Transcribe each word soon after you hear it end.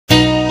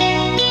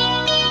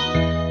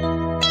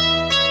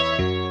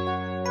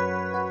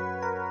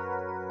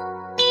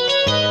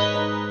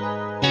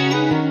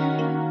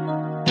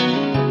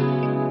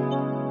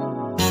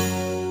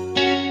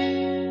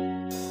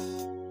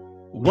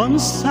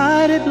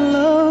One-sided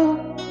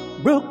love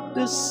broke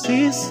the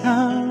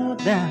seesaw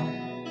down.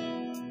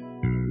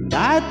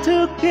 I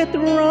took it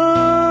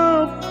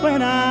rough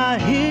when I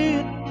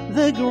hit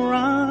the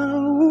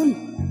ground.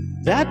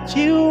 That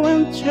you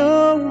went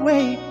your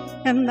way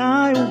and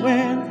I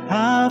went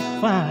half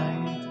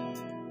fine.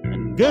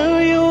 And girl,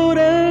 you'd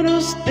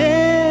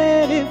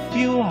understand if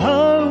your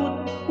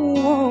heart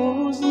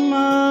was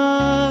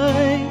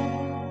mine.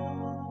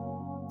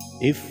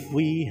 If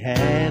we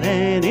had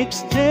an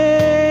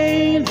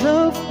exchange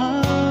of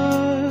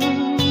hearts,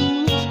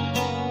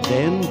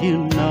 then you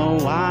know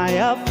why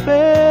I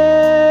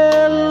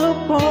fell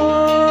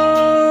apart.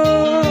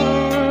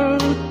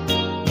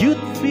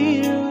 You'd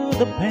feel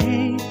the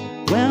pain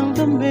when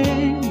the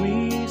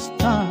memories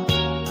start.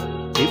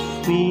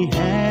 If we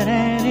had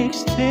an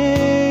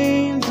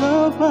exchange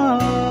of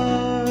hearts,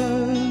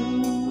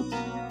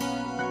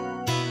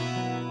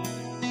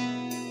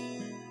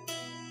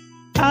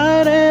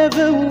 I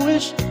never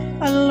wished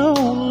a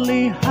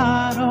lonely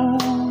heart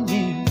on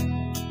you.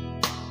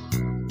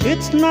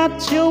 It's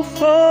not your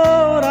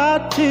fault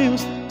I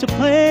choose to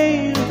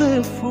play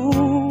the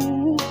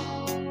fool.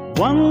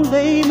 One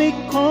day may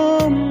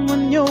come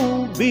when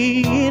you'll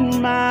be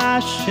in my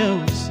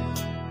shoes.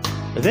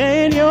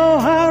 Then your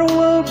heart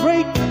will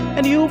break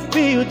and you'll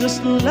feel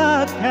just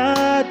like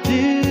I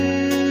do.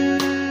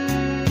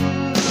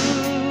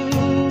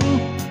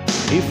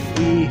 If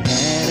we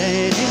had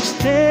an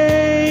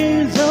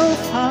exchange of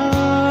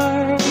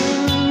hearts,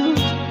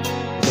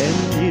 then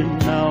you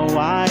know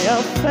why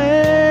I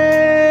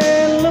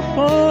fell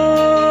apart.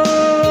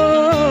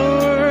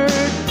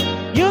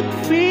 You'd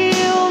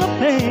feel the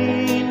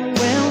pain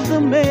when the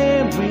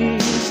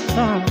memories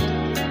start.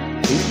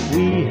 If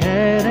we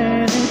had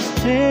an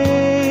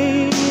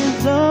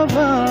exchange of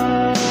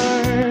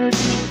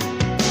hearts,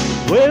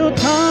 well,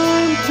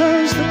 time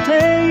turns the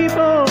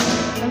table,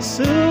 and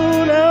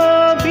soon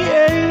I'll be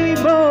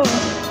able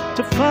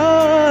to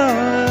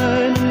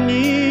find a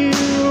new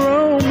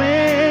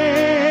romance.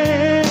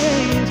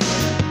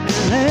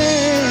 And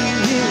then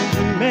you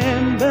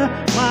remember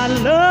my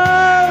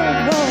love,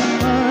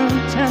 woman,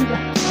 tender,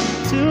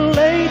 too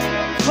late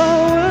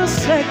for a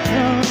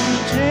second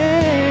chance.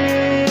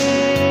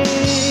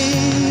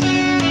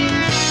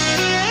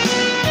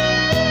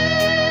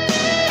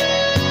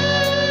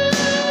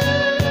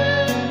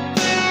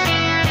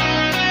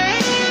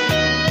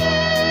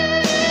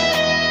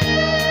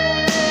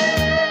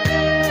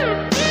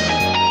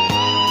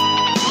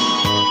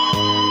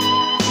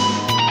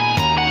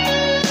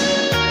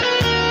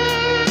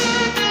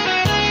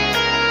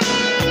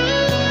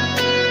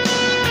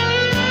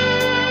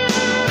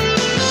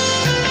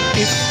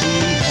 If we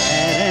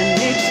had an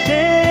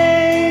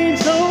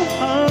exchange of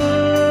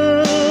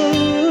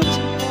hearts,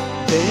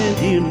 then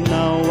you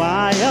know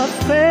why I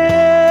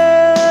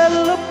fell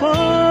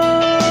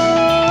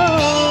apart.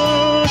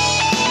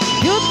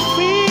 You'd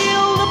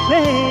feel the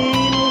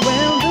pain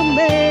when the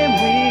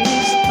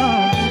memories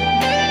start.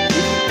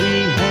 If we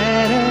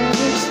had an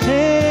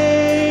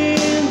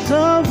exchange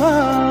of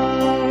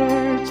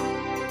hearts,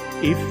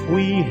 if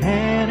we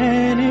had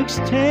an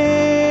exchange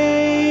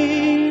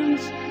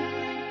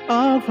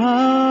of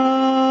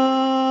hearts.